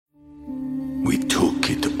We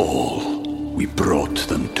took it all. We brought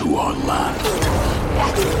them to our land.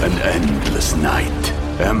 An endless night,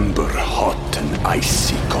 ember hot and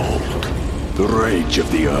icy cold. The rage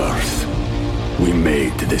of the earth. We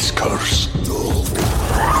made this curse.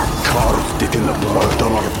 Carved it in the blood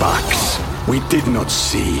on our backs. We did not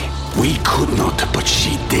see. We could not, but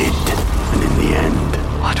she did. And in the end...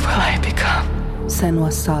 What will I become?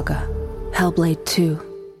 Senua's Saga. Hellblade 2.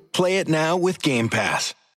 Play it now with Game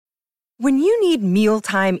Pass. When you need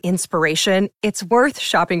mealtime inspiration, it's worth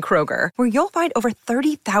shopping Kroger, where you'll find over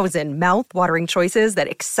 30,000 mouth-watering choices that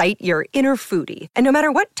excite your inner foodie. And no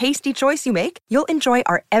matter what tasty choice you make, you'll enjoy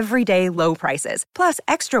our everyday low prices, plus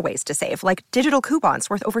extra ways to save, like digital coupons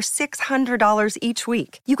worth over $600 each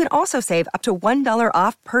week. You can also save up to $1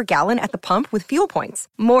 off per gallon at the pump with fuel points.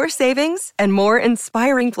 More savings and more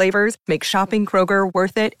inspiring flavors make shopping Kroger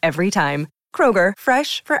worth it every time. Kroger,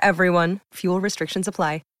 fresh for everyone. Fuel restrictions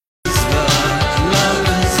apply.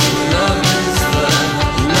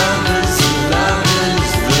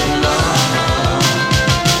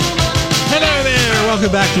 Hello there.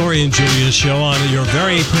 Welcome back, Lori and Julia's show on your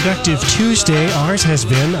very productive Tuesday. Ours has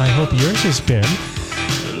been. I hope yours has been.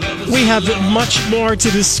 We have much more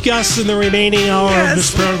to discuss in the remaining hour of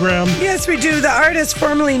this program. Yes, we do. The artist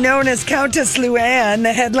formerly known as Countess Luann,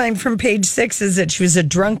 the headline from Page 6 is that she was a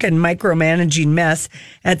drunken, micromanaging mess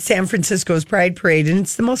at San Francisco's Pride Parade, and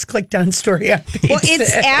it's the most clicked on story on Page Well,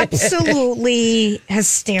 it's 6. absolutely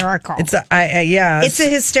hysterical. It's a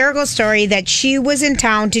hysterical story that she was in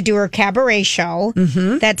town to do her cabaret show.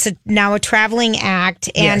 Mm-hmm. That's now a traveling act,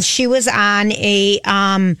 and Yes. she was on a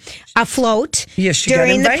float Yes, she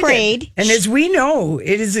during got the invited. parade. And as we know,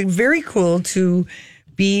 it is very cool to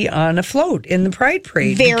be on a float in the Pride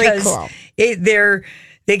Parade. Very because cool.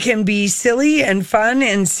 They can be silly and fun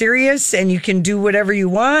and serious, and you can do whatever you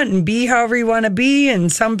want and be however you want to be.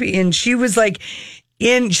 And she was like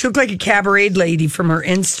she looked like a cabaret lady from her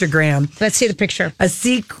Instagram. Let's see the picture. A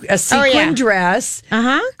sequin dress,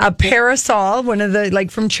 a parasol, one of the, like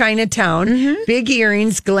from Chinatown, big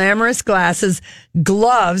earrings, glamorous glasses,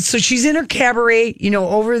 gloves. So she's in her cabaret,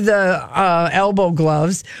 over the elbow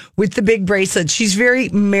gloves with the big bracelet. She's very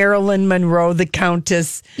Marilyn Monroe, the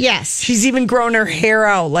Countess. Yes. She's even grown her hair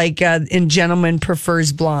out like in Gentleman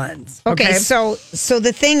Prefers Blondes. Okay, so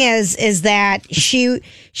the thing is that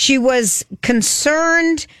she was concerned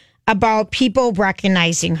about people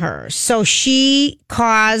recognizing her. So she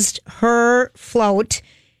caused her float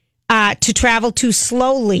to travel too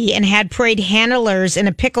slowly and had parade handlers in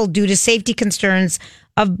a pickle due to safety concerns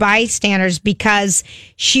of bystanders because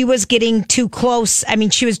she was getting too close. I mean,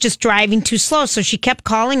 she was just driving too slow. So she kept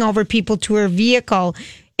calling over people to her vehicle.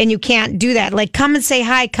 And you can't do that. Like, come and say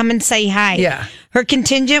hi, come and say hi. Yeah. Her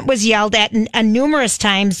contingent was yelled at numerous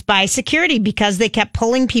times by security because they kept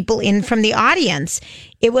pulling people in from the audience.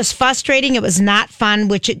 It was frustrating. It was not fun,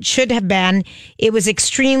 which it should have been. It was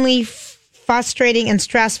extremely frustrating and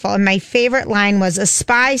stressful. And my favorite line was, a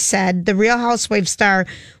spy said the Real Housewives star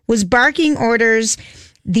was barking orders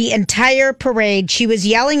the entire parade. She was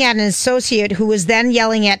yelling at an associate who was then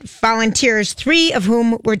yelling at volunteers, 3 of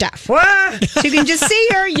whom were deaf. What? So you can just see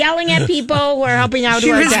her yelling at people who are helping out. She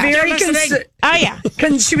who are was deaf. very concerned. Oh, yeah.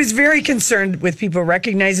 She was very concerned with people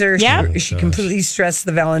recognize her. Yeah. She completely stressed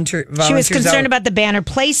the volunteers. She was concerned out. about the banner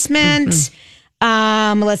placement.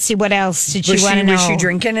 Let's see, what else did she want to know? Was she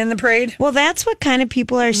drinking in the parade? Well, that's what kind of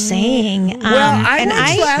people are saying. Well, I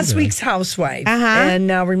watched last week's Housewife. And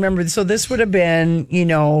now remember, so this would have been,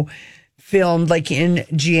 filmed like in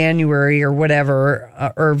January or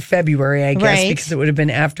whatever, or February, I guess, Right. because it would have been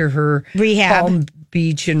after her Rehab. Palm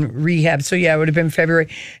Beach and rehab. So yeah, it would have been February.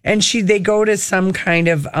 And they go to some kind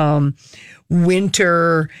of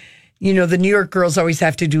winter. The New York girls always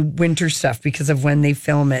have to do winter stuff because of when they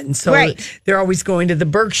film it. And so Right. they're always going to the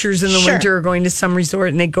Berkshires in the Sure. winter or going to some resort,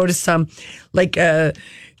 and they go to some like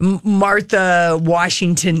Martha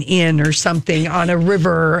Washington Inn or something on a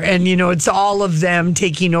river. And, it's all of them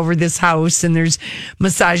taking over this house, and there's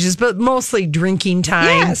massages, but mostly drinking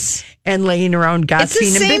time Yes. and laying around It's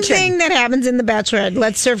gossiping the and same bitching. thing that happens in The Bachelorette.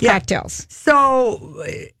 Let's serve Yeah. cocktails. So,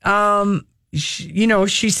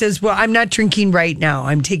 she says, well, I'm not drinking right now.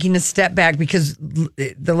 I'm taking a step back because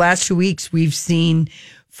the last 2 weeks we've seen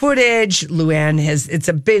footage. Luann it's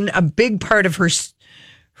been a big part of her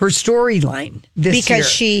storyline this year.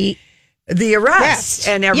 Because the arrest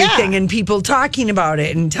and everything, Yeah. and people talking about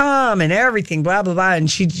it, and Tom and everything, blah, blah, blah. And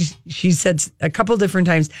she said a couple different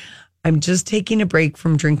times, I'm just taking a break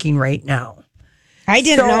from drinking right now. I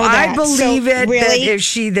didn't know that. I believe it. Really?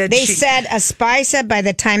 They said, a spy said by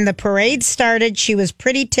the time the parade started, she was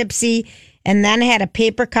pretty tipsy and then had a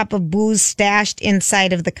paper cup of booze stashed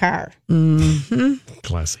inside of the car.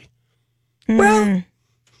 Classy. Well,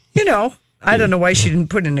 I don't know why she didn't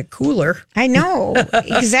put in a cooler. I know.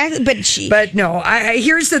 Exactly. But no,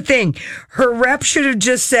 here's the thing. Her rep should have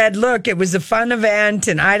just said, look, it was a fun event,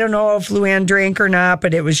 and I don't know if Luann drank or not,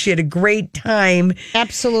 but she had a great time.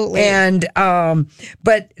 Absolutely. And,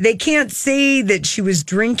 but they can't say that she was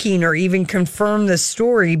drinking or even confirm the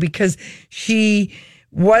story because she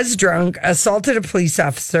was drunk, assaulted a police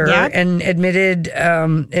officer, and admitted,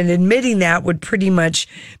 and admitting that would pretty much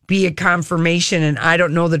be a confirmation. And I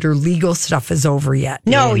don't know that her legal stuff is over yet.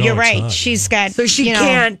 No, you're right. Not. She's got, so she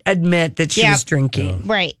can't admit that she was drinking.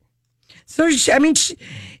 Right. So, she got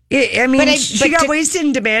wasted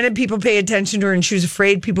and demanded people pay attention to her, and she was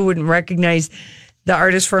afraid people wouldn't recognize the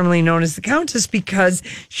artist formerly known as the Countess because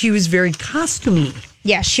she was very costumey.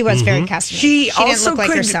 Yeah, she was very costumey. She also didn't look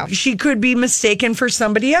like herself. She could be mistaken for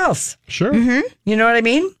somebody else. Sure. Mm-hmm. You know what I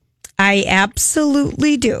mean? I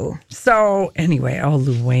absolutely do. So, anyway,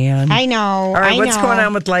 Luann. I know. All right, what's going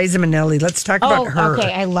on with Liza Minnelli? Let's talk about her.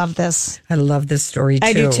 Okay, I love this. I love this story, too.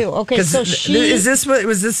 I do, too. Okay, so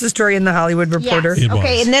was this the story in the Hollywood Reporter? Yes.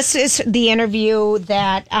 Okay, and this is the interview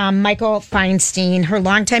that Michael Feinstein, her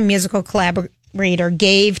longtime musical collaborator,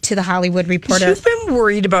 gave to the Hollywood Reporter. You've been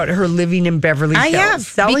worried about her living in Beverly Hills. I have.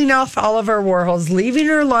 Selling off all of her Warhols, leaving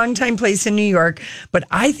her longtime place in New York. But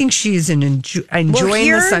I think she is enjoying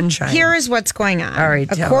the sunshine. Here is what's going on. All right.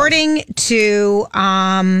 According to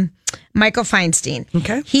Michael Feinstein.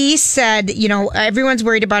 Okay. He said, everyone's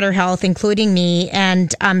worried about her health, including me.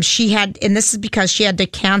 And and this is because she had to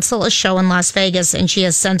cancel a show in Las Vegas and she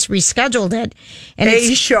has since rescheduled it. And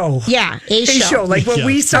a show. Yeah, a show. Like what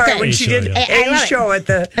we saw when she did a show at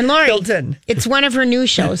the Hilton. It's one of her new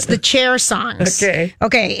shows, the Chair Songs.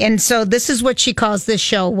 Okay. And so this is what she calls this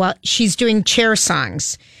show. Well, she's doing chair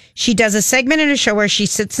songs. She does a segment in a show where she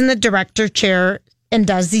sits in the director chair and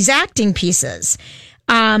does these acting pieces.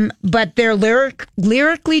 But they're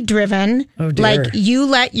lyrically driven. Oh, dear. Like You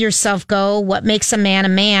Let Yourself Go, What Makes a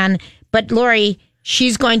Man. But Lori,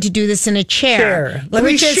 she's going to do this in a chair. Let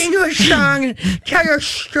me sing you a song and tell you a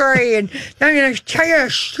story, and I'm going to tell you a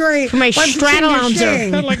story. For my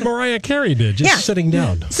Stradlaunzer. Kind of like Mariah Carey did, just sitting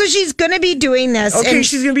down. So she's going to be doing this. Okay,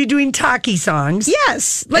 she's going to be doing talkie songs.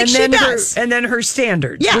 Yes, like she does. And then her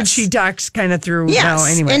standards, which she talks kind of through. Yes, now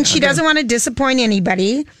anyway. And she doesn't want to disappoint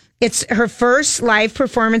anybody. It's her first live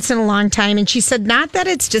performance in a long time. And she said, not that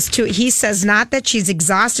it's just he says not that she's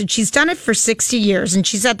exhausted. She's done it for 60 years. And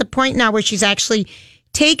she's at the point now where she's actually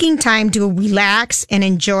taking time to relax and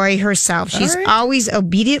enjoy herself. She's always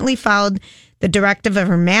obediently followed the directive of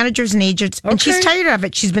her managers and agents. And she's tired of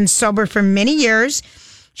it. She's been sober for many years.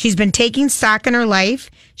 She's been taking stock in her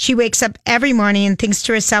life. She wakes up every morning and thinks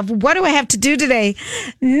to herself, what do I have to do today?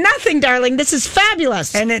 Nothing, darling. This is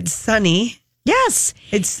fabulous. And it's sunny. Yes.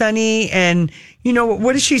 It's sunny, and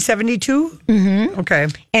what is she, 72? Mm-hmm. Okay.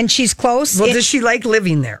 And she's close. Well, does she like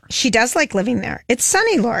living there? She does like living there. It's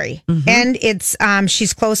sunny, Lori. Mm-hmm. And it's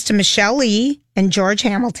she's close to Michelle Lee and George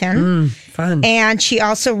Hamilton. Fun. And she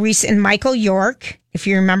also and Michael York, if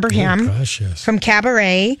you remember him, from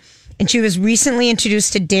Cabaret. And she was recently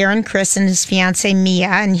introduced to Darren Criss and his fiancée Mia,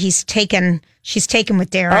 and she's taken with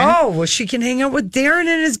Darren. Oh, well, she can hang out with Darren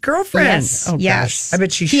and his girlfriend. Yes. Oh, yes. Gosh. I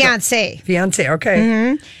bet she Fiancé. Fiancé, okay.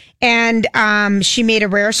 Mm-hmm. And she made a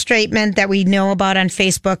rare statement that we know about on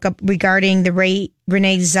Facebook regarding the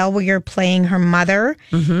Renee Zellweger playing her mother.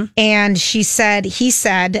 Mm-hmm. And he said,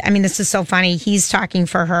 this is so funny, he's talking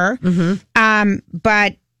for her. Mm-hmm.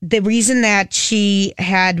 But the reason that she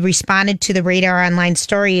had responded to the Radar Online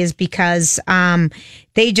story is because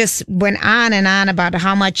they just went on and on about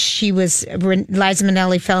how much Liza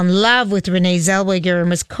Minnelli fell in love with Renee Zellweger and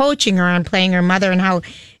was coaching her on playing her mother, and how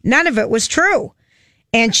none of it was true.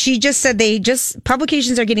 And she just said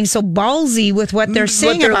publications are getting so ballsy with what they're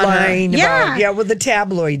saying about lying her. About. Yeah, well, the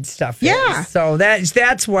tabloid stuff. Yeah. Is. So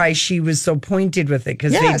that's why she was so pointed with it,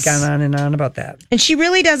 because they've gone on and on about that. And she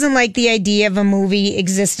really doesn't like the idea of a movie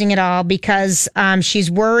existing at all because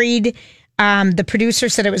she's worried. The producer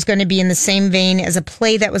said it was going to be in the same vein as a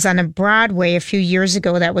play that was on a Broadway a few years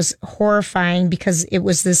ago that was horrifying because it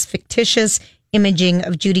was this fictitious imaging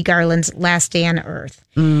of Judy Garland's Last Day on Earth.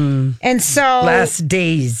 And so... Last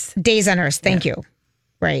Days. Days on Earth, thank you.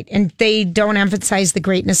 Right. And they don't emphasize the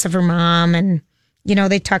greatness of her mom, and,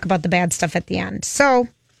 they talk about the bad stuff at the end. So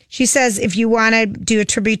she says, if you want to do a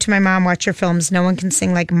tribute to my mom, watch her films. No one can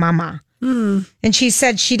sing like Mama. And she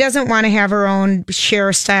said she doesn't want to have her own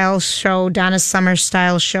Cher style show, Donna Summer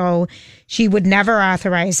style show. She would never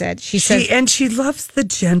authorize it. She says, and she loves the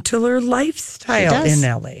gentler lifestyle in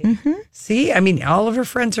LA. Mm-hmm. See, I mean, all of her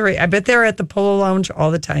friends are. I bet they're at the Polo Lounge all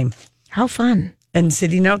the time. How fun! And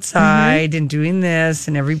sitting outside and doing this,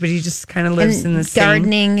 and everybody just kind of lives in the same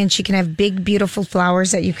gardening. And she can have big, beautiful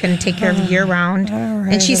flowers that you can take care of year round.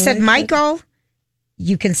 Right, and she said, Michael,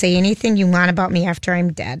 you can say anything you want about me after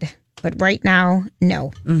I'm dead, but right now,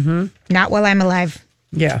 no, not while I'm alive.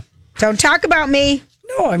 Yeah, don't talk about me.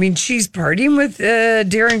 No, I mean, she's partying with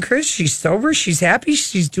Darren Criss. She's sober. She's happy.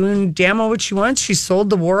 She's doing damn well what she wants. She sold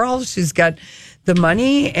the world. She's got the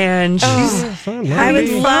money, and she's I would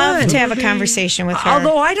love to have a conversation with her.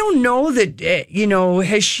 Although I don't know that,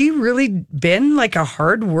 has she really been like a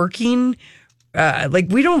hardworking,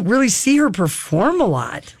 we don't really see her perform a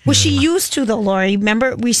lot. Well, she used to, though, Lori.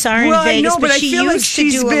 Remember, we saw her in Vegas, I know, but she I feel used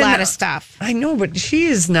to do a lot of stuff. I know, but she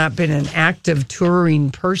has not been an active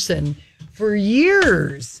touring person for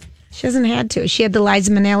years. She hasn't had to. She had the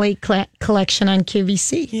Liza Minnelli collection on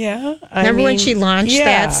QVC. Yeah. Remember when she launched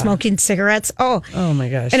that, smoking cigarettes? Oh my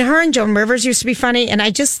gosh. And her and Joan Rivers used to be funny. And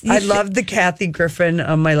I loved the Kathy Griffin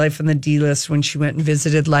on My Life on the D-List when she went and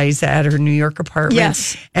visited Liza at her New York apartment.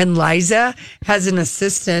 Yes. And Liza has an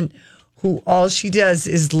assistant who all she does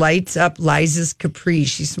is lights up Liza's Capri.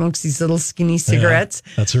 She smokes these little skinny cigarettes.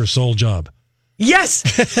 Yeah, that's her sole job.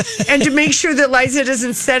 Yes. And to make sure that Liza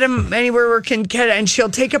doesn't set him anywhere where can get it. And she'll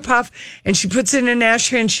take a puff and she puts it in an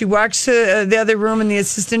ashtray and she walks to the other room and the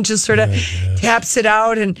assistant just sort of taps it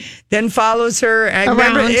out and then follows her. I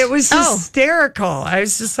remember it was hysterical. I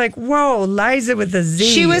was just like, whoa, Liza with a Z.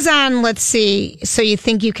 She was on, let's see, So You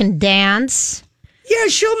Think You Can Dance? Yeah,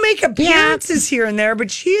 she'll make appearances here and there, but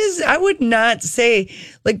she is, I would not say,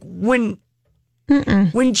 like when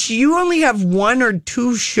you only have 1 or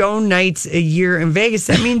 2 show nights a year in Vegas,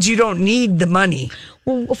 that means you don't need the money.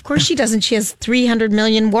 Well, of course she doesn't. She has 300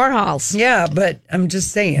 million Warhols. Yeah, but I'm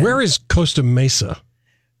just saying. Where is Costa Mesa?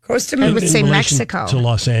 Costa Mesa. I would say Mexico. To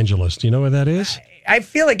Los Angeles. Do you know where that is? I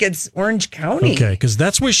feel like it's Orange County. Okay, because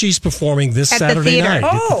that's where she's performing this Saturday night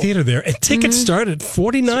at the theater there. And tickets start at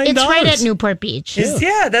 $49. It's right at Newport Beach. That's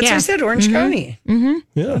what I said, Orange County. Mm-hmm.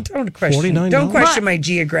 Yeah. Don't question. $49. Don't question my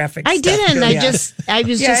geographic I stuff. didn't. I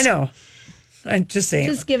was just. I know. I'm just saying.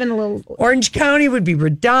 Just giving a little. Orange County would be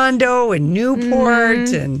Redondo and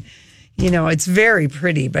Newport, and it's very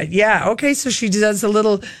pretty. But yeah, okay. So she does a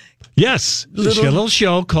little. Yes, she's got a little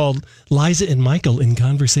show called Liza and Michael in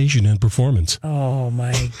Conversation and Performance. Oh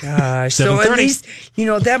my gosh! So at least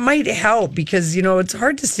that might help because it's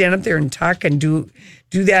hard to stand up there and talk and do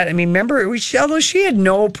that. I mean, remember, although she had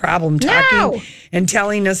no problem talking and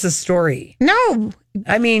telling us a story. No.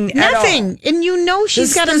 I mean, nothing. And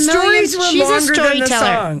she's got a million. Stories were she's longer a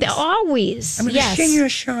storyteller. than the songs. Always. I'm going to sing you a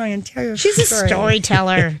show and tell you a She's story. a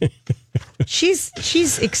storyteller.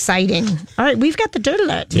 She's exciting. All right, we've got the Dirt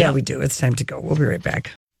Alert. Yeah, we do. It's time to go. We'll be right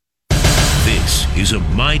back. This is a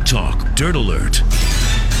My Talk Dirt Alert.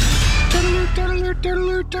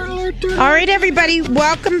 All right, everybody,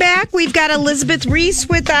 welcome back. We've got Elizabeth Reese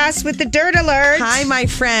with us with the Dirt Alert. Hi, my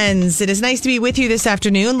friends. It is nice to be with you this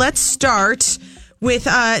afternoon. Let's start with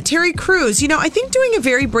Terry Crews. I think doing a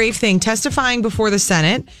very brave thing, testifying before the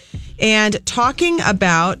Senate and talking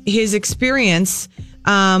about his experience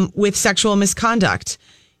with sexual misconduct.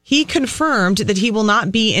 He confirmed that he will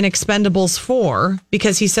not be in Expendables 4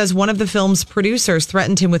 because he says one of the film's producers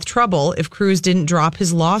threatened him with trouble if Crews didn't drop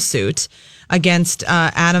his lawsuit against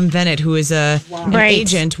Adam Bennett, who is an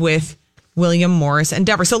agent with William Morris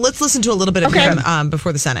Endeavor. So let's listen to a little bit of him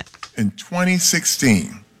before the Senate. In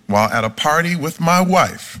 2016, while at a party with my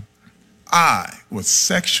wife, I was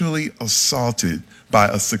sexually assaulted by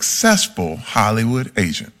a successful Hollywood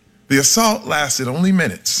agent. The assault lasted only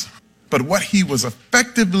minutes, but what he was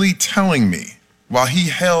effectively telling me while he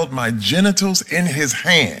held my genitals in his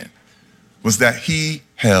hand was that he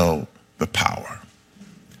held the power,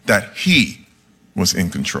 that he was in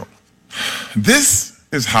control. This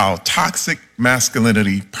is how toxic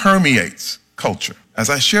masculinity permeates culture. As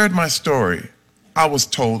I shared my story, I was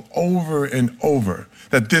told over and over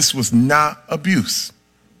that this was not abuse,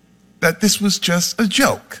 that this was just a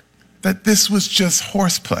joke, that this was just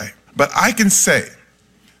horseplay. But I can say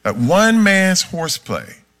that one man's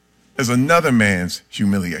horseplay is another man's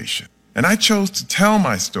humiliation. And I chose to tell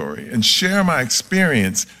my story and share my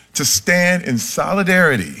experience to stand in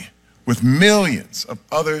solidarity with millions of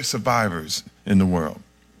other survivors in the world.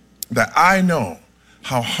 That I know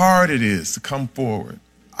how hard it is to come forward.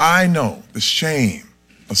 I know the shame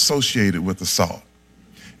associated with assault.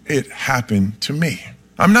 It happened to me.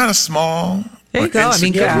 I'm not a small There you go. I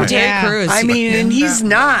mean, good for Terry Crews. I mean, and he's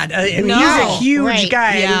not. He's a huge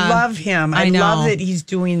guy. Yeah. I love him. I love that he's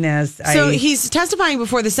doing this. So he's testifying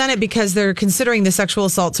before the Senate because they're considering the Sexual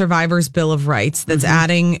Assault Survivors Bill of Rights that's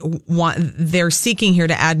they're seeking here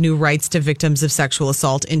to add new rights to victims of sexual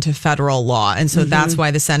assault into federal law. And so that's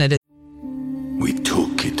why the Senate is. We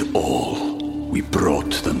took it all. We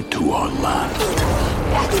brought them to our land.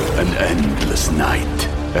 An endless night,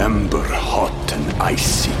 ember hot and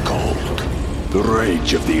icy cold. The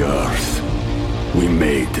rage of the earth. We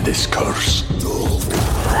made this curse.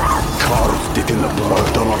 Carved it in the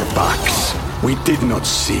blood on our backs. We did not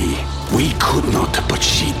see. We could not, but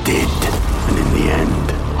she did. And in the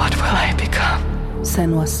end, what will I become?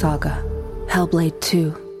 Senua's Saga. Hellblade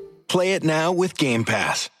 2. Play it now with Game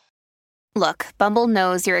Pass. Look, Bumble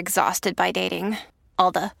knows you're exhausted by dating.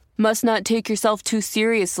 All the must not take yourself too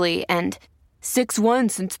seriously and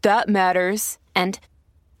 6'1" since that matters. And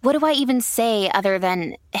what do I even say other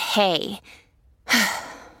than, hey?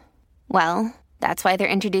 Well, that's why they're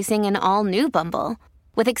introducing an all-new Bumble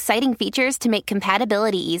with exciting features to make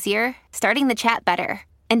compatibility easier, starting the chat better,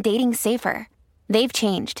 and dating safer. They've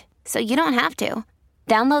changed, so you don't have to.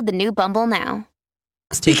 Download the new Bumble now.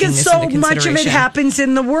 Because so much of it happens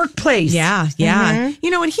in the workplace. Yeah. You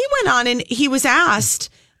know, and he went on and he was asked...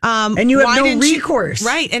 and you have no recourse.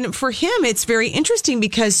 Right. And for him, it's very interesting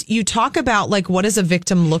because you talk about like, what does a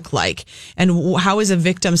victim look like and how is a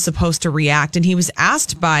victim supposed to react? And he was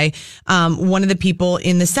asked by one of the people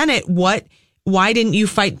in the Senate, why didn't you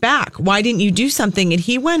fight back? Why didn't you do something? And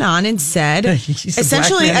he went on and said,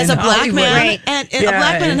 essentially, as a black man and a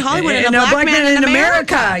black man in Hollywood and a black man in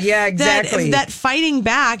America. Yeah, exactly. That fighting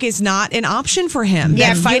back is not an option for him.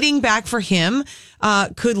 Yeah, that fighting back for him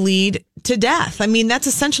could lead to death. I mean, that's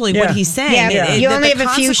essentially what he's saying. Yeah. You only have a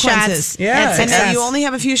few shots at success. And that you only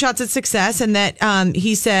have a few shots at success. And that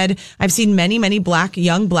he said, I've seen many, many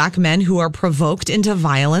young black men who are provoked into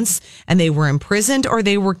violence and they were imprisoned or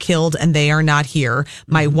they were killed and they are not here.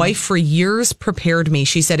 My wife for years prepared me.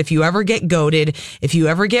 She said, if you ever get goaded, if you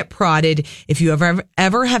ever get prodded, if you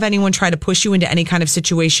ever have anyone try to push you into any kind of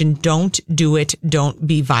situation, don't do it. Don't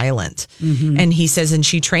be violent. And he says, and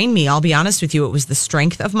she trained me. I'll be honest with you. It was the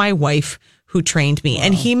strength of my wife who trained me. Wow.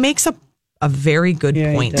 And he makes a very good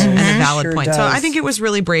point and a valid point. So I think it was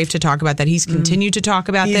really brave to talk about that. He's continued to talk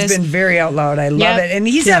about this. He's been very out loud. I love it. And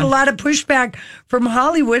he's had a lot of pushback from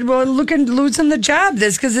Hollywood. Well, losing the job.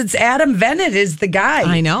 Because it's Adam Bennett is the guy.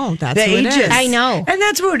 I know. That's who it is. I know. And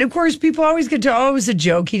that's what, of course, people always get to, it was a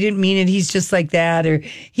joke. He didn't mean it. He's just like that. Or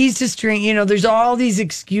he's just, there's all these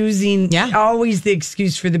excusing, always the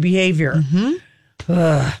excuse for the behavior.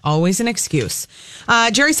 Always an excuse.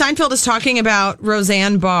 Jerry Seinfeld is talking about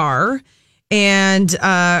Roseanne Barr and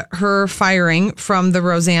her firing from the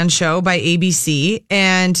Roseanne Show by ABC.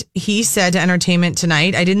 And he said to Entertainment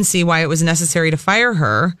Tonight, I didn't see why it was necessary to fire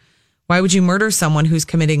her. Why would you murder someone who's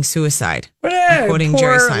committing suicide? Quoting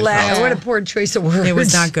Jerry Seinfeld. What a poor choice of words. It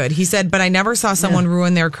was not good. He said, but I never saw someone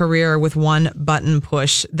ruin their career with one button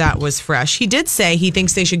push that was fresh. He did say he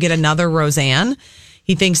thinks they should get another Roseanne.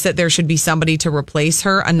 He thinks that there should be somebody to replace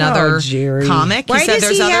her, another comic. He said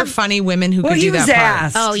there's other funny women who could do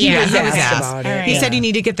that part. Oh, yeah. He was asked about it. He said you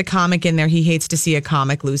need to get the comic in there. He hates to see a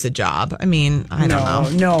comic lose a job. I mean, I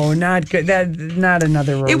don't know. No, not good. Not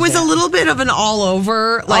another Roseanne. It was a little bit of an all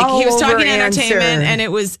over. Like he was talking entertainment and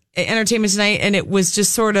it was Entertainment Tonight and it was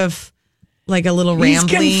just sort of like a little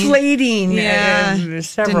rambling. He's conflating didn't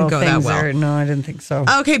several go things that well. there. No, I didn't think so.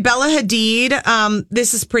 Okay, Bella Hadid.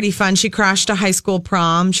 This is pretty fun. She crashed a high school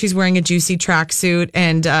prom. She's wearing a juicy tracksuit,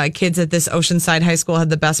 and kids at this Oceanside high school had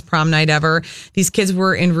the best prom night ever. These kids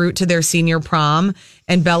were en route to their senior prom,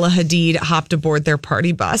 and Bella Hadid hopped aboard their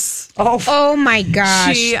party bus. Oh my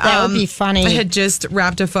gosh, that would be funny. Had just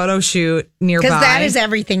wrapped a photo shoot nearby. Because that is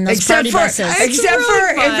everything. Those party buses. Except for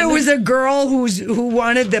if it was a girl who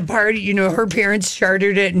wanted the party, her parents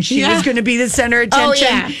chartered it and she was going to be the center of attention.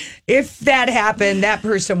 Oh, yeah. If that happened, that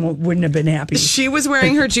person wouldn't have been happy. She was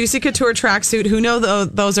wearing her Juicy Couture tracksuit. Who knows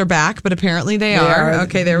those are back, but apparently they are.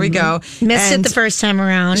 Okay, there we go. Missed it the first time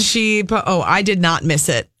around. I did not miss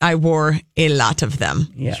it. I wore a lot of them.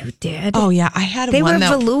 Yeah. You did? Oh, yeah. I had one. They were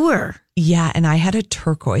velour. Yeah, and I had a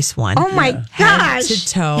turquoise one. Oh, my gosh. Head to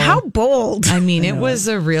toe. How bold. I mean, it was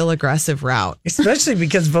a real aggressive route. Especially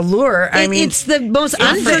because velour, it's the most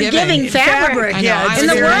unforgiving fabric in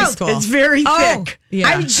the world. It's very thick. Yeah.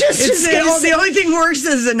 I'm just the only thing worse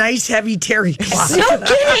is a nice heavy terry cloth. No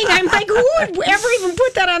kidding. I'm like, who would ever even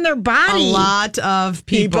put that on their body? A lot of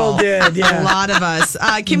people did, yeah. A lot of us.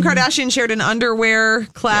 Kim Kardashian shared an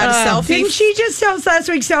underwear-clad selfie. Didn't she just tell us last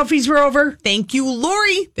week selfies were over? Thank you,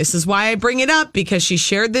 Lori. This is why I bring it up, because she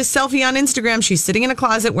shared this selfie on Instagram. She's sitting in a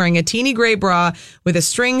closet wearing a teeny gray bra with a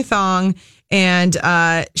string thong, and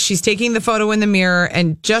she's taking the photo in the mirror,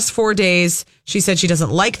 and just 4 days, she said she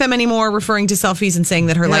doesn't like them anymore, referring to selfies and saying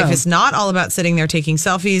that her life is not all about sitting there taking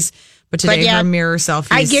selfies. But today, her mirror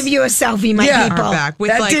selfies. I give you a selfie, my people. Are back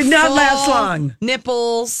with that did not last long.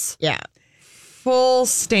 Nipples. Yeah. Full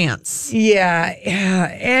stance. Yeah.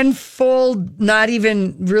 And full, not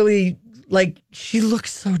even really, like, she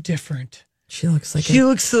looks so different. She looks like a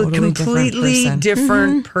completely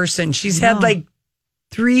different Mm-hmm. person. She's had like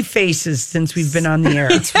 3 faces since we've been on the air.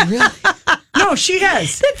 It's really... No, she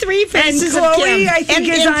has. The 3 faces and of Chloe, Kim. I think,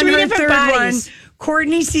 is on her third bodies. one.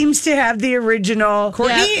 Courtney seems to have the original.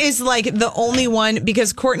 Courtney is like the only one,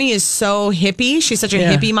 because Courtney is so hippie. She's such a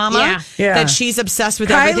hippie mama that she's obsessed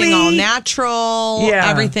with everything all natural,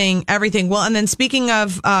 everything. Well, and then speaking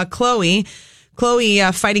of Chloe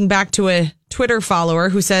fighting back to a Twitter follower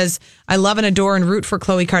who says, I love and adore and root for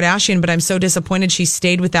Khloe Kardashian, but I'm so disappointed she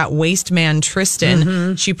stayed with that waste man, Tristan.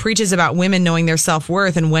 Mm-hmm. She preaches about women knowing their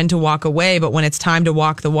self-worth and when to walk away, but when it's time to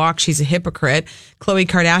walk the walk, she's a hypocrite. Khloe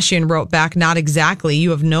Kardashian wrote back, not exactly. You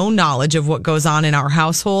have no knowledge of what goes on in our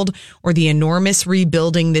household or the enormous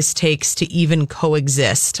rebuilding this takes to even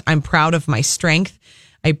coexist. I'm proud of my strength.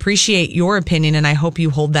 I appreciate your opinion, and I hope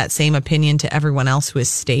you hold that same opinion to everyone else who has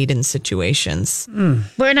stayed in situations.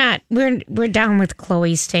 We're not. We're down with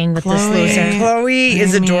Chloe staying with this loser. Chloe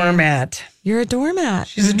is a doormat. You're a doormat.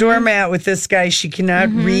 She's a doormat with this guy. She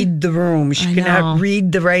cannot read the room. She cannot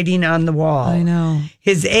read the writing on the wall. I know.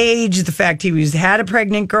 His age, the fact he had a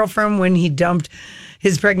pregnant girlfriend when he dumped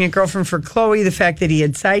his pregnant girlfriend for Chloe, the fact that he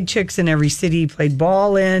had side chicks in every city he played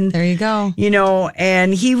ball in. There you go. You know,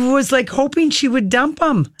 and he was like hoping she would dump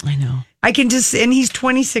him. I know. I can just, and he's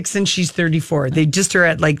 26 and she's 34. They just are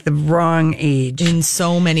at like the wrong age. In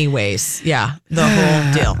so many ways. Yeah. The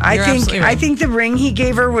whole deal. I think the ring he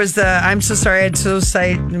gave her was the, I'm so sorry I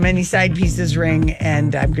had many side pieces ring,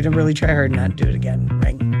 and I'm going to really try hard not to do it again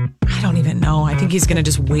ring. I don't even know. I think he's going to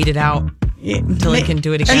just wait it out until he can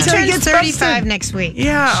do it again. He turns 35 next week.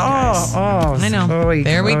 Yeah. I know. Chloe,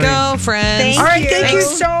 there we go, friends. All right. Thank you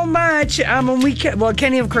so much.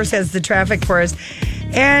 Kenny, of course, has the traffic for us.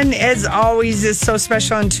 And as always, is so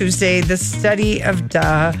special on Tuesday, the study of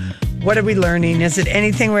duh. What are we learning? Is it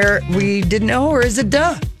anything where we didn't know, or is it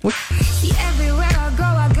duh? See, everywhere I go,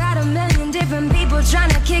 I got a million different people trying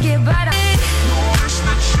to kick it, but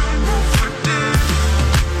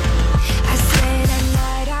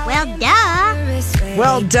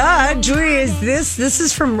Well, duh, Julia, this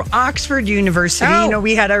is from Oxford University. Oh. You know,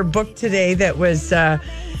 we had our book today that was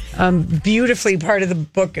beautifully part of the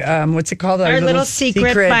book. What's it called? Our Little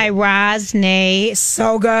Secret by Roz Ney.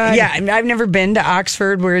 So good. Yeah, I've never been to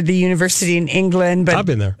Oxford. We're the university in England, but I've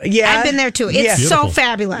been there. Yeah, I've been there too. It's so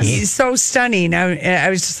fabulous. It's so stunning. I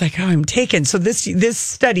was just like, oh, I'm taken. So this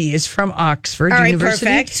study is from Oxford University.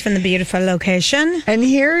 Perfect. It's from the beautiful location. And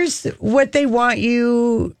here's what they want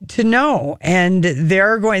you to know. And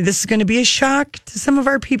this is going to be a shock to some of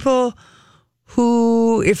our people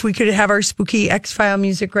who, if we could have our spooky X-File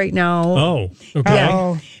music right now. Oh, okay.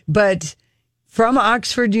 Yeah. But from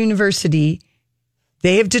Oxford University,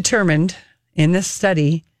 they have determined in this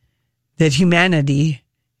study that humanity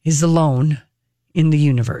is alone in the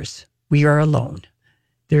universe. We are alone.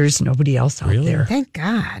 There's nobody else out there. Thank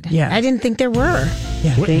God. Yeah. I didn't think there were.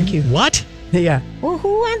 Yeah, thank you. What? Yeah. Well, who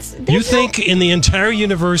wants... You think in the entire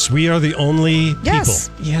universe we are the only Yes.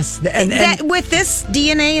 people? Yes. With this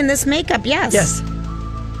DNA and this makeup, yes. Yes.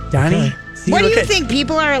 Donnie? Okay. see, What do look you at- think?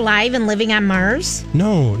 People are alive and living on Mars?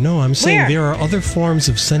 No, I'm saying Where? there are other forms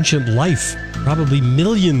of sentient life. Probably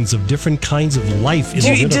millions of different kinds of life in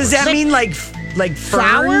the universe. Does that mean like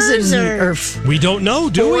flowers ferns or- We don't know,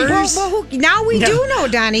 do we? Now we do know,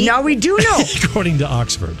 Donnie. Now we do know. According to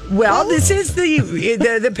Oxford. Well, this is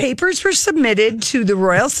the papers were submitted to the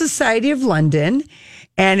Royal Society of London,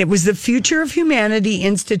 and it was the Future of Humanity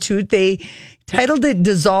Institute. They titled it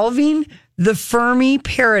 "Dissolving the Fermi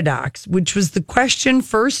Paradox," which was the question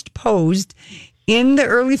first posed in the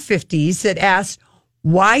early 50s that asked,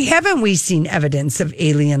 why haven't we seen evidence of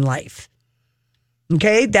alien life?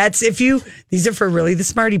 Okay, these are for really the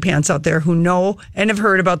smarty pants out there who know and have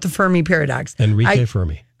heard about the Fermi paradox. Enrique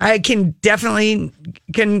Fermi. I can definitely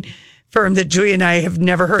confirm that Julia and I have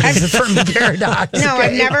never heard of the Fermi paradox. No,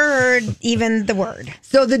 I've never heard even the word.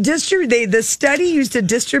 So the study used a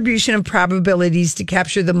distribution of probabilities to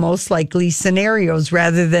capture the most likely scenarios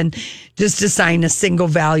rather than just assign a single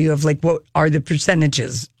value of like what are the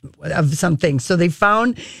percentages of something. So they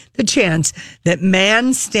found the chance that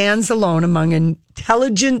man stands alone among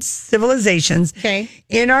intelligent civilizations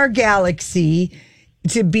in our galaxy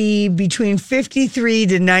to be between 53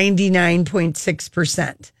 to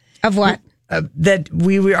 99.6%. Of what? That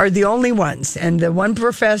we are the only ones. And the one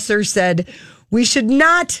professor said, we should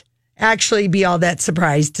not actually be all that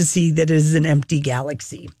surprised to see that it is an empty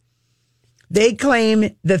galaxy. They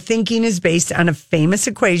claim the thinking is based on a famous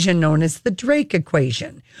equation known as the Drake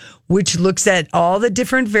equation, which looks at all the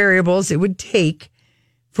different variables it would take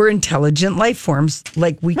for intelligent life forms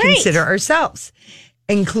like we consider ourselves,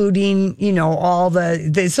 including, all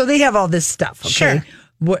so they have all this stuff, okay? Sure.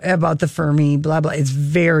 About the Fermi, blah, blah. It's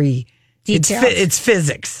very detailed. It's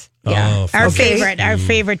physics. Yeah. Our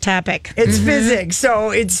favorite topic. It's physics.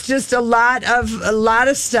 So it's just a lot of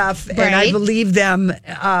stuff. Right. And I believe them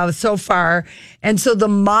so far. And so the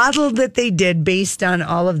model that they did based on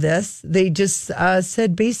all of this, they just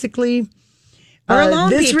said basically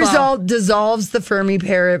this result dissolves the Fermi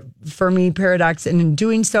paradox, and in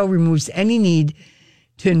doing so removes any need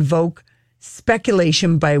to invoke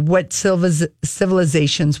speculation by what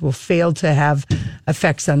civilizations will fail to have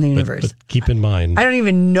effects on the universe. But keep in mind, I don't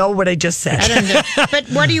even know what I just said. I don't know. But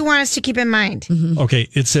what do you want us to keep in mind? Okay,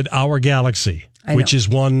 it said our galaxy, which is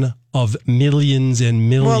one of millions and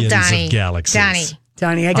millions of galaxies.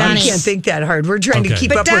 Donnie, I can't think that hard. We're trying to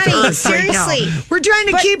keep up with Earth right now. We're trying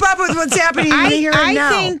to keep up with what's happening here and now. I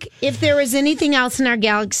think if there was anything else in our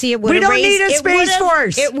galaxy, it would have raised... We don't need a space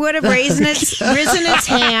force. It would have risen its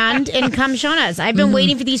hand and come shown us. I've been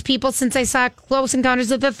waiting for these people since I saw Close Encounters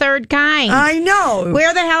of the Third Kind. I know.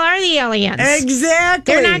 Where the hell are the aliens?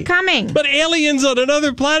 Exactly. They're not coming. But aliens on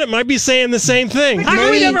another planet might be saying the same thing. We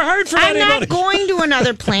never heard from anybody. I'm not going to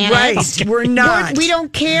another planet. Right. We're not. We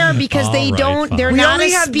don't care because they're not a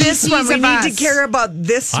species. We need to care about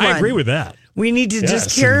this one. I agree with that. We need to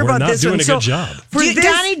just care about this one. We're not doing a good job.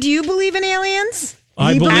 Donnie, do you believe in aliens?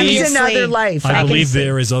 I believe in other life. I believe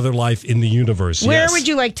there is other life in the universe. Where would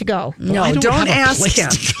you like to go? No, don't ask him.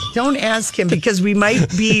 Don't ask him because we might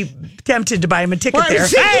be tempted to buy him a ticket there.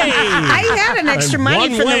 Hey! I had an extra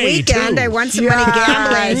money for the weekend. I won some money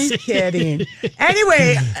gambling. Just kidding.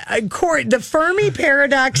 Anyway, the Fermi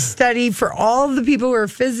paradox study for all the people who are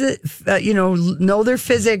know their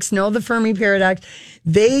physics, know the Fermi paradox.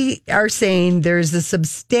 They are saying there's a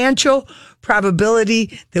substantial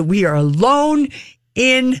probability that we are alone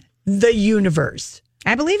in the universe.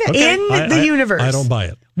 I believe it. Okay. In the universe. I don't buy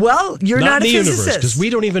it. Well, you're not a physicist. Because we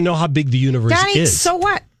don't even know how big the universe is. So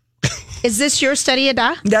what? Is this your study,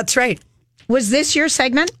 Ada? That's right. Was this your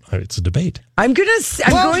segment? It's a debate. But I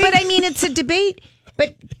mean, it's a debate.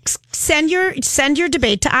 But send your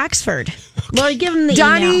debate to Oxford. Well, give him the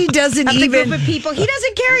Donnie email doesn't of even... the group of people. He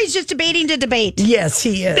doesn't care. He's just debating to debate. Yes,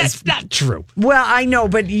 he is. That's not true. Well, I know,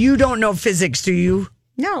 but you don't know physics, do you?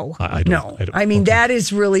 No. I don't. I mean, that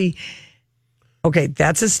is really... Okay,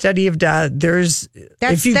 that's a study of... That's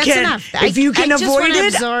enough. If you can avoid it... I just want to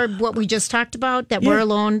absorb what we just talked about, that we're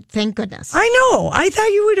alone. Thank goodness. I know. I thought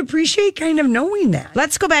you would appreciate kind of knowing that.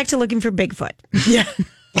 Let's go back to looking for Bigfoot. Yeah.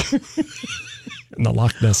 And the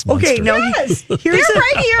Loch Ness Monster. Okay, now they're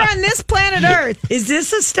right here on this planet Earth. Is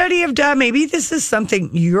this a study of maybe this is something,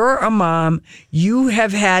 you're a mom, you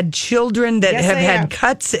have had children that have had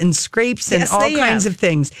cuts and scrapes and all kinds of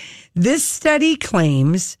things. This study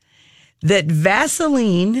claims that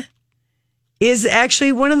Vaseline is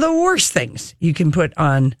actually one of the worst things you can put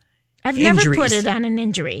on I've injuries. never put it on an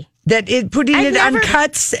injury. Putting it on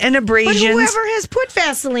cuts and abrasions. But whoever has put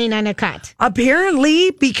Vaseline on a cut?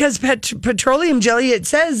 Apparently, because petroleum jelly, it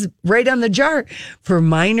says right on the jar, for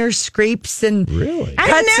minor scrapes and really?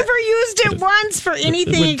 Cuts. I've never used it once for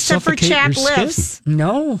anything except for chapped lips.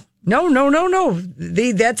 No. It's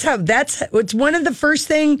one of the first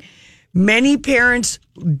thing many parents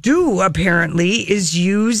do, apparently, is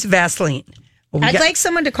use Vaseline. I'd like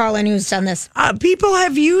someone to call in who's done this. People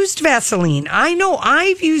have used Vaseline. I know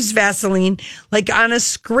I've used Vaseline like on a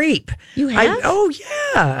scrape. You have?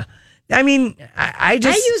 Yeah. I mean, I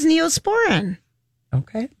use Neosporin.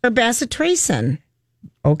 Okay. Or Bacitracin.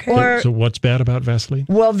 Okay. So what's bad about Vaseline?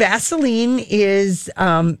 Well, Vaseline is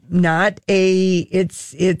not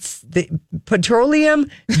it's the petroleum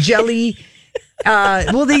jelly.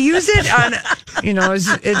 They use it on,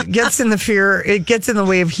 it gets in the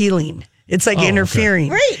way of healing. It's like interfering.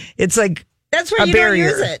 Okay. Right. It's like that's why a you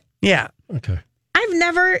barrier. don't use it. Yeah. Okay. I've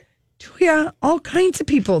never Yeah, all kinds of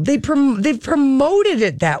people. They've promoted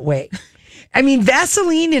it that way. I mean,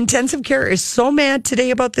 Vaseline Intensive Care is so mad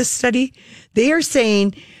today about this study. They are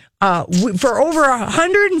saying for over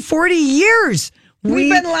 140 years,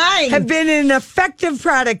 we've been lying. Have been an effective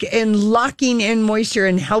product in locking in moisture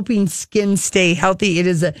and helping skin stay healthy. It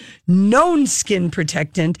is a known skin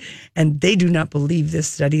protectant, and they do not believe this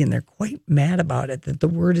study, and they're quite mad about it that the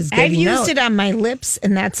word is getting out. I've used it on my lips,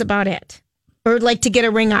 and that's about it. Or like to get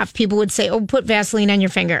a ring off, people would say, "Oh, put Vaseline on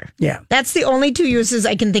your finger." Yeah, that's the only 2 uses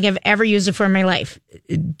I can think of ever used it for in my life.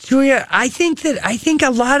 Julia, I think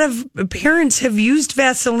a lot of parents have used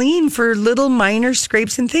Vaseline for little minor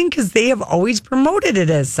scrapes and things because they have always promoted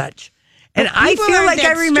it as such. And I feel like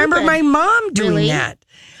I remember my mom doing that.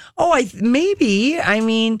 Oh, I think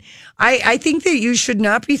that you should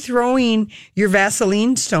not be throwing your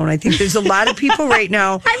Vaseline stone. I think there's a lot of people right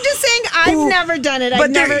now. I'm just saying I've never done it.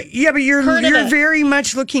 But you're very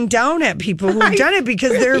much looking down at people who've done it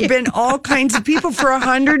because there have been all kinds of people for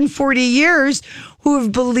 140 years who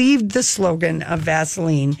have believed the slogan of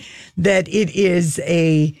Vaseline that it is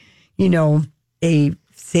a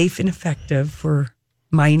safe and effective for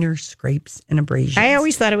minor scrapes and abrasions. I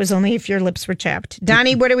always thought it was only if your lips were chapped.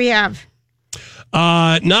 Donnie, what do we have?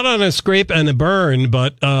 Not on a scrape and a burn,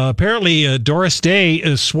 but apparently Doris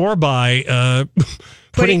Day swore by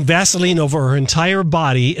putting Vaseline over her entire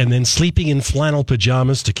body and then sleeping in flannel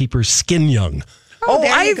pajamas to keep her skin young.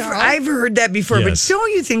 I've heard that before, Yes. but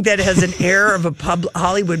don't you think that has an air of a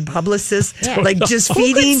Hollywood publicist, like just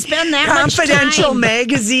feeding Confidential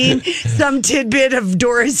magazine some tidbit of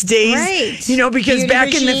Doris Day's, Right. because Beauty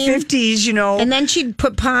back in the regime. 50s, And then she'd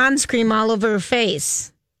put Pond's cream all over her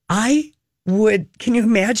face. Can you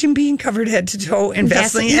imagine being covered head to toe in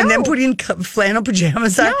Vaseline and then putting flannel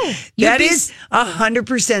pajamas on? No. That is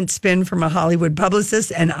 100% spin from a Hollywood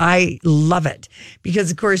publicist, and I love it. Because,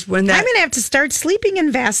 of course, when that... I'm going to have to start sleeping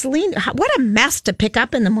in Vaseline. What a mess to pick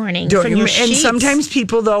up in the morning from your and sheets. sometimes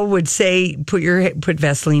people, though, would say, put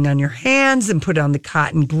Vaseline on your hands and put on the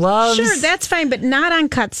cotton gloves. Sure, that's fine, but not on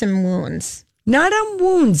cuts and wounds. Not on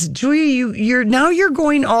wounds. Julia, you're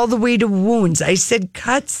going all the way to wounds. I said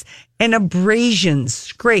cuts and abrasions,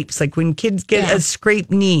 scrapes, like when kids get a scraped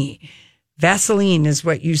knee. Vaseline is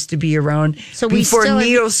what used to be around before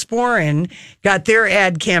Neosporin got their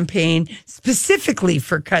ad campaign specifically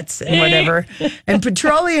for cuts and whatever. And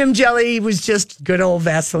petroleum jelly was just good old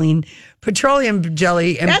Vaseline. Petroleum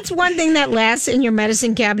jelly. And that's one thing that lasts in your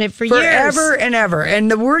medicine cabinet for years. Forever and ever. And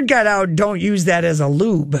the word got out, don't use that as a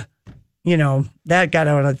lube. That got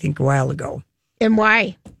out, I think, a while ago. And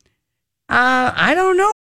why? I don't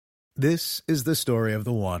know. This is the story of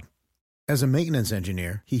the one. As a maintenance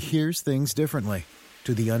engineer, he hears things differently.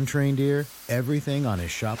 To the untrained ear, everything on his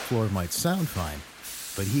shop floor might sound fine,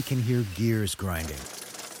 but he can hear gears grinding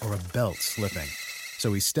or a belt slipping.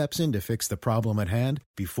 So he steps in to fix the problem at hand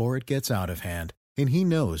before it gets out of hand. And he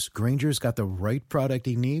knows Grainger's got the right product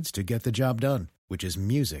he needs to get the job done, which is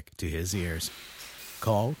music to his ears.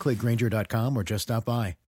 Call, click Grainger.com, or just stop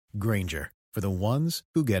by. Grainger, for the ones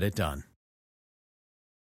who get it done.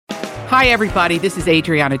 Hi, everybody. This is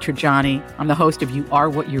Adriana Trajani. I'm the host of You Are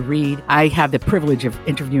What You Read. I have the privilege of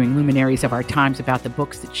interviewing luminaries of our times about the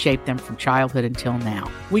books that shaped them from childhood until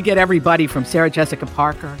now. We get everybody from Sarah Jessica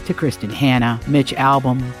Parker to Kristen Hanna, Mitch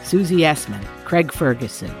Albom, Susie Essman, Craig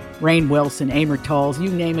Ferguson, Rainn Wilson, Amor Tolls, you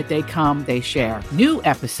name it, they come, they share. New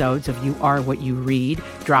episodes of You Are What You Read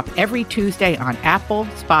drop every Tuesday on Apple,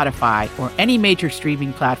 Spotify, or any major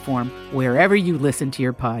streaming platform wherever you listen to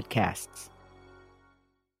your podcasts.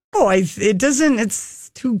 Oh, it's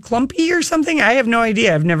too clumpy or something. I have no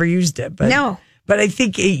idea. I've never used it. But I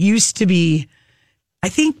think it used to be, I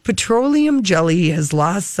think petroleum jelly has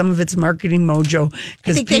lost some of its marketing mojo.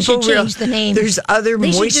 I think they should change the name. There's other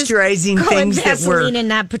moisturizing things that were. Vaseline and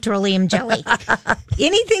not petroleum jelly.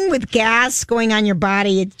 Anything with gas going on your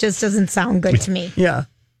body, it just doesn't sound good to me. Yeah.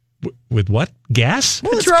 With what? Gas?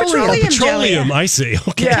 Well, petroleum jelly. I see.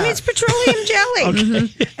 Okay. Yeah. I mean, it's petroleum jelly.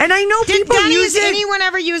 Mm-hmm. And I know people use it. Has anyone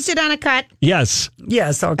ever used it on a cut? Yes.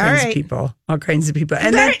 Yes, all kinds of people. All kinds of people.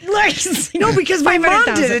 And then, no, because my mom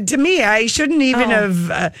did it to me. I shouldn't even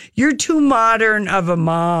have. You're too modern of a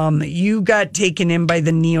mom. You got taken in by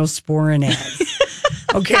the Neosporin ads.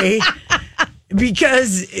 Okay.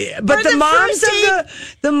 Because, but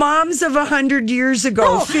the moms of 100 years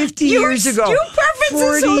ago, 50 years ago,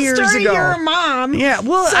 40 years ago, you're a mom. Yeah,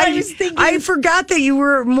 well, so I forgot that you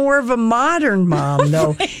were more of a modern mom,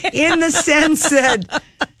 though, in the sense that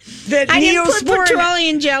I didn't put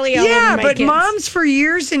petroleum jelly all over my but kids. moms for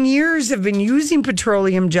years and years have been using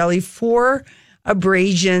petroleum jelly for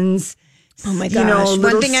abrasions, Oh my gosh!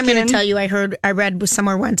 One thing I'm going to tell you, I read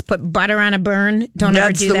somewhere once, put butter on a burn. Don't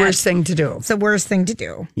ever do that. That's the worst thing to do. It's the worst thing to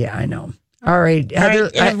do. Yeah, I know. All right, Heather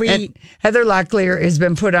Locklear has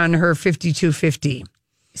been put on her 5250.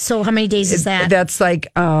 So how many days is that? That's like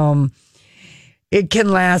it can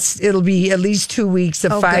last. It'll be at least 2 weeks. A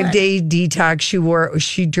 5-day detox.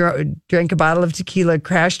 She drank a bottle of tequila,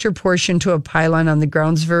 crashed her Porsche into a pylon on the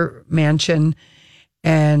grounds of her mansion,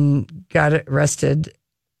 and got arrested.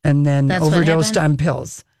 And then overdosed on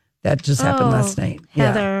pills. That just happened last night.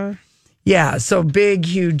 Heather. Yeah. So big,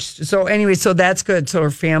 huge. So anyway, so that's good. So her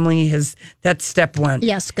family that's step one.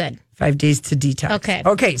 Yes, good. 5 days to detox. Okay.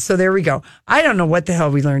 Okay. So there we go. I don't know what the hell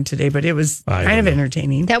we learned today, but it was kind of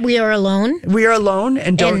entertaining. That we are alone. We are alone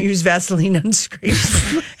and don't use Vaseline on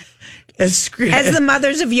scrapes. As the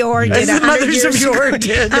mothers of yore did. As the mothers of yore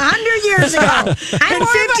did. 100 years ago. I'm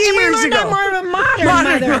 50 years ago. I'm more of a modern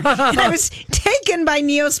mother. And I was taken by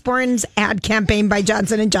Neosporin's ad campaign by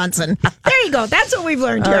Johnson & Johnson. There you go. That's what we've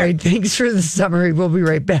learned here. All right. Thanks for the summary. We'll be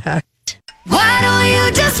right back. Why don't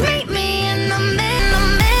you just meet me in the middle?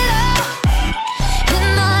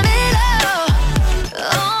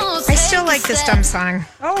 I still like this dumb song.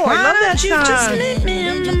 Oh, I love that song. Just meet me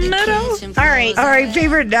in the middle. All right.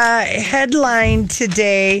 Favorite headline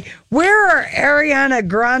today. Where are Ariana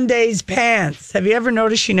Grande's pants? Have you ever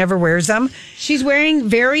noticed she never wears them? She's wearing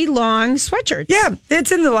very long sweatshirts. Yeah,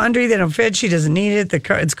 it's in the laundry. They don't fit. She doesn't need it.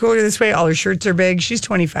 It's cooler this way. All her shirts are big. She's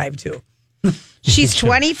 25 too. She's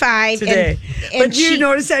 25 today. But you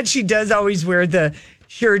notice that she does always wear the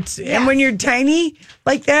shirts. Yeah. And when you're tiny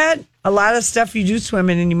like that, a lot of stuff you do swim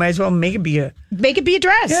in, and you might as well make it be a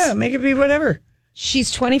dress. Yeah, make it be whatever.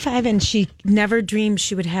 She's 25, and she never dreamed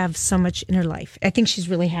she would have so much in her life. I think she's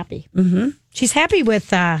really happy. Mm-hmm. She's happy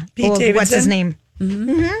with what's his name? Mm-hmm.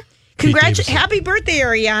 Mm-hmm. Happy birthday,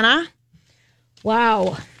 Ariana!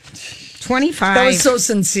 Wow, 25. That was so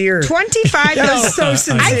sincere. 25. That was so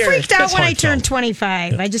sincere. I freaked out when I turned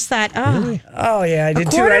 25. I just thought, really? Oh yeah, I did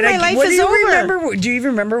too. Quarter of my life is over. Do you even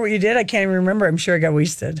remember what you did? I can't even remember. I'm sure I got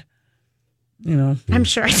wasted. You know, I'm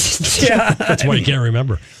sure I did. Yeah, that's why you can't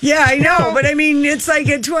remember. Yeah, I know, but I mean, it's like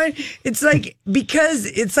it's like because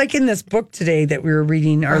it's like in this book today that we were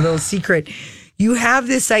reading, Our Little Secret. You have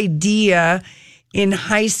this idea in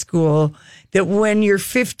high school that when you're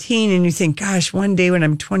 15 and you think, "Gosh, one day when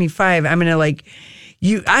I'm 25, I'm gonna like."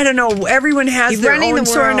 I don't know. Everyone has their own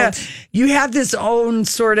sort of. You have this own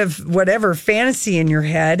sort of whatever fantasy in your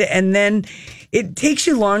head, and then it takes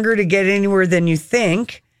you longer to get anywhere than you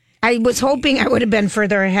think. I was hoping I would have been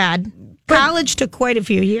further ahead. College took quite a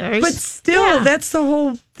few years. But still, that's the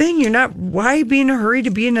whole thing. You're not, why be in a hurry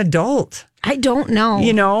to be an adult? I don't know.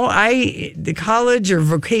 You know, the college or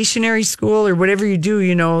vocationary school or whatever you do,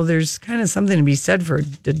 you know, there's kind of something to be said for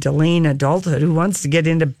delaying adulthood. Who wants to get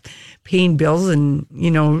into paying bills and,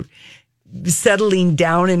 you know, settling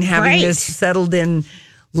down and having this settled in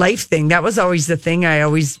life thing? That was always the thing I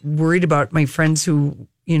always worried about my friends who,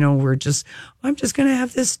 you know, we're just, I'm just going to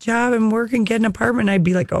have this job and work and get an apartment. I'd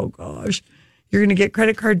be like, oh gosh, you're going to get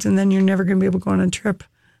credit cards and then you're never going to be able to go on a trip.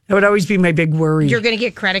 That would always be my big worry. You're going to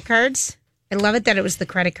get credit cards? I love it that it was the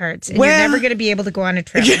credit cards. And you're never going to be able to go on a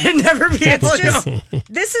trip. You're never be able to.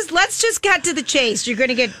 Let's just cut to the chase. You're going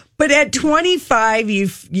to get. But at 25, you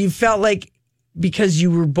felt like, because you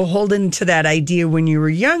were beholden to that idea when you were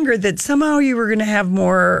younger, that somehow you were going to have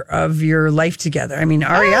more of your life together. I mean,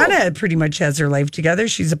 Ariana pretty much has her life together.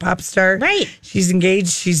 She's a pop star. Right. She's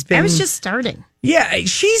engaged. I was just starting. Yeah,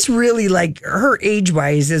 she's really like, her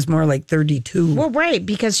age-wise is more like 32. Well, right,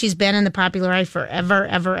 because she's been in the popular eye forever,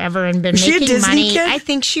 ever, ever, and been making money. Kid? I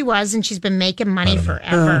think she was, and she's been making money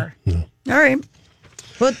forever. All right.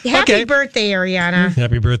 Well, happy birthday, Ariana.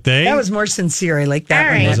 Happy birthday. That was more sincere. I like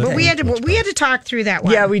that one. All right, but we had to talk through that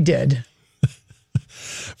one. Yeah, we did.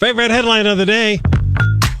 Favorite headline of the day.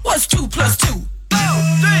 What's 2 plus 2? 4, 3,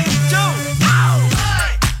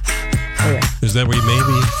 2. Is that where we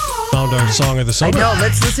maybe found our song of the summer? I know.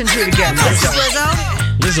 Let's listen to it again.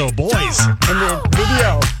 Lizzo Boys. And the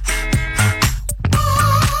video.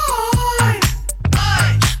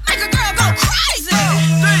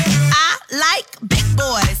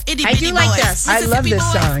 I do like this. I love this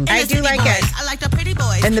song. I do like it. I like the pretty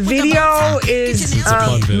boys. And the video is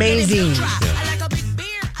amazing.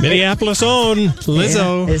 Minneapolis own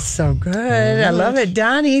Lizzo. Yeah, it's so good. I love it.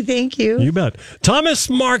 Donnie, thank you. You bet. Thomas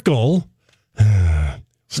Markle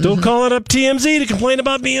still calling up TMZ to complain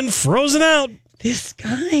about being frozen out. This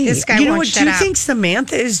guy you know what? Do you think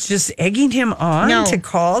Samantha is just egging him on to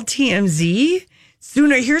call TMZ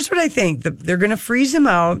sooner? Here's what I think. They're going to freeze him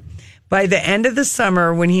out. by the end of the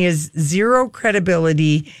summer, when he has zero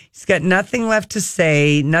credibility, he's got nothing left to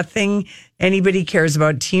say, nothing anybody cares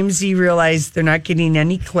about. TMZ realize they're not getting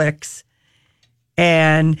any clicks,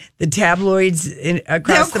 and the tabloids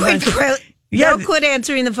across the country, they'll quit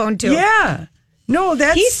answering the phone too. Yeah, no,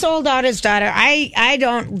 he sold out his daughter. I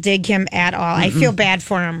don't dig him at all. I feel bad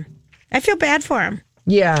for him.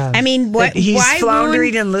 Yeah, I mean, what? He's why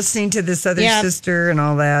floundering and listening to this other sister and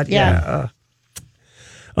all that. Yeah.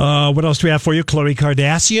 What else do we have for you? Khloe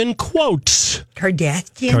Kardashian quotes.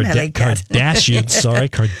 Kardashian? I like that. Kardashian, sorry.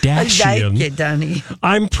 Kardashian. I like it, Donnie.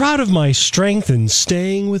 I'm proud of my strength in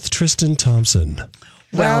staying with Tristan Thompson.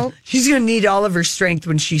 Well, she's going to need all of her strength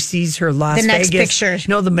when she sees her Las Vegas. The next picture.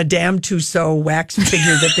 No, the Madame Tussauds wax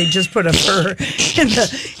figure that they just put of her in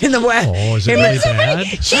the wax. Oh, is it really bad?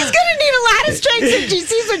 She's going to need a lot of strength if she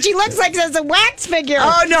sees what she looks like as a wax figure.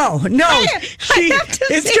 Oh, no.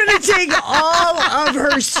 It's going to take all of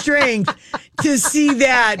her strength to see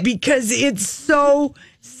that because it's so.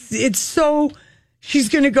 She's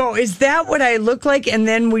going to go, is that what I look like? And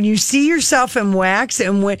then when you see yourself in wax,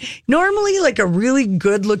 and when normally like a really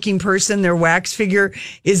good looking person, their wax figure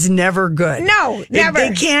is never good. No, never.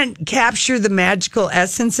 They can't capture the magical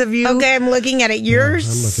essence of you. Okay, I'm looking at it. You're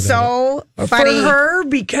so funny. For her,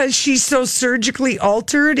 because she's so surgically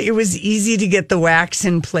altered, it was easy to get the wax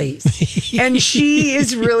in place. And she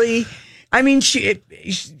is really, I mean, she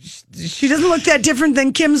doesn't look that different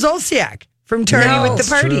than Kim Zolciak. From Tardy with the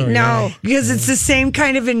Party. True, no. Because it's the same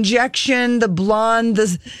kind of injection, the blonde,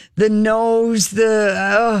 the nose,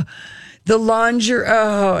 the lingerie.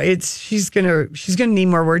 Oh, she's gonna need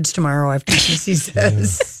more words tomorrow after she sees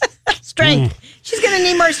this. Strength. She's gonna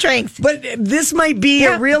need more strength. But this might be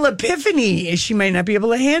a real epiphany. She might not be able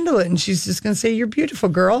to handle it, and she's just gonna say, "You're beautiful,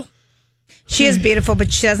 girl." She is beautiful,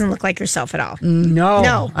 but she doesn't look like herself at all.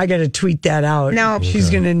 No. I got to tweet that out. No. She's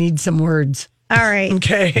gonna need some words. All right.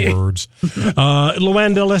 Okay. Words.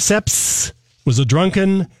 Luanda Lesseps was a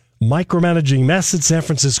drunken, micromanaging mess at San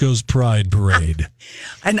Francisco's Pride Parade.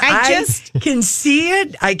 And I just can see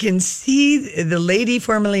it. I can see the lady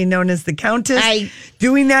formerly known as the Countess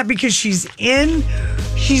doing that because she's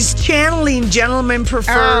channeling Gentlemen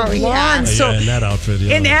Prefer Blonde. So in that outfit.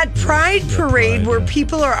 And at Pride Parade, where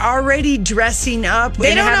people are already dressing up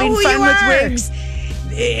they and don't having know who fun you with are. wigs.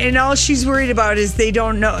 And all she's worried about is they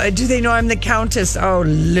don't know. Do they know I'm the Countess? Oh,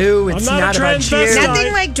 Lou, it's not about you.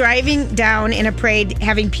 Nothing like driving down in a parade,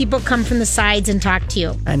 having people come from the sides and talk to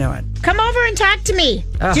you. I know it. Come over and talk to me.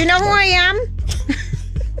 Oh, do you know who I am?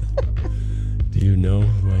 Do you know